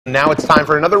Now it's time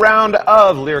for another round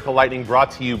of Lyrical Lightning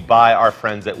brought to you by our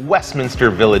friends at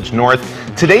Westminster Village North.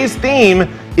 Today's theme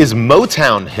is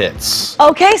Motown hits.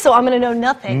 Okay, so I'm going to know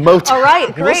nothing. Motown. All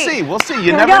right, great. We'll see.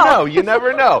 You never know. You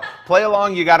never know. Play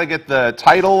along. You got to get the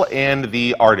title and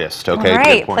the artist, okay? All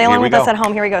right, play along with us at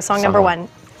home. Here we go. Song number one.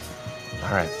 All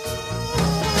right.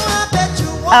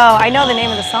 Oh, I know the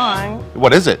name of the song.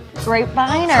 What is it?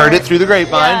 Grapevine? Heard It Through the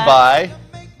Grapevine by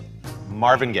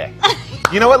Marvin Gaye.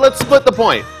 You know what? Let's split the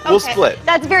point. We'll split.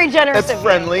 That's very generous That's of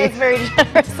friendly. you. That's very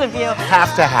generous of you.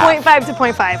 Half to half. 0.5 to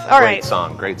 0.5. All right. Great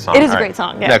song. Great song. It is a great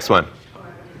song. Yeah. Next one.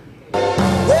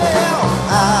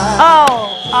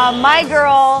 Oh, My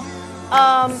Girl.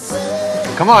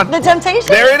 Come on. The Temptations?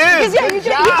 There it is. Yeah, Good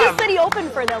you job. just said he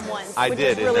opened for them once. I which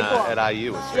did is really cool. at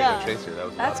IU with Straight Up Chaser. That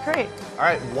was That's great. All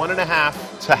right,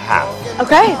 1.5 to half.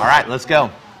 Okay. All right, let's go.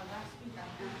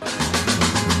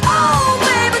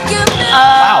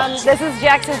 Wow. This is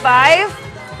Jackson 5.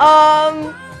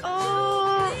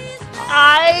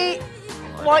 I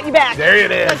want you back. There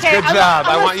it is. Okay, Good job.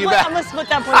 I want you back. I'm going to split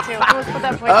that point too. I'm going to split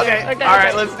that point Okay. too. All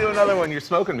right, let's do another one. You're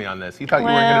smoking me on this. You thought you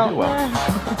weren't going to do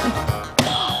well.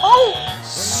 Oh!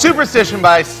 Superstition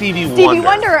by Stevie Wonder. Stevie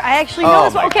Wonder. I actually know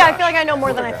this one. Okay, gosh. I feel like I know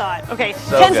more than I thought. Okay,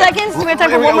 So 10 good. seconds. Do we have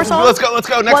time for one more song? Let's go. Next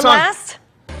one song. last.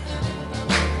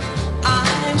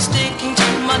 I'm sticking to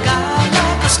my guy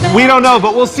like a snake. We don't know,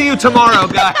 but we'll see you tomorrow,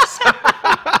 guys.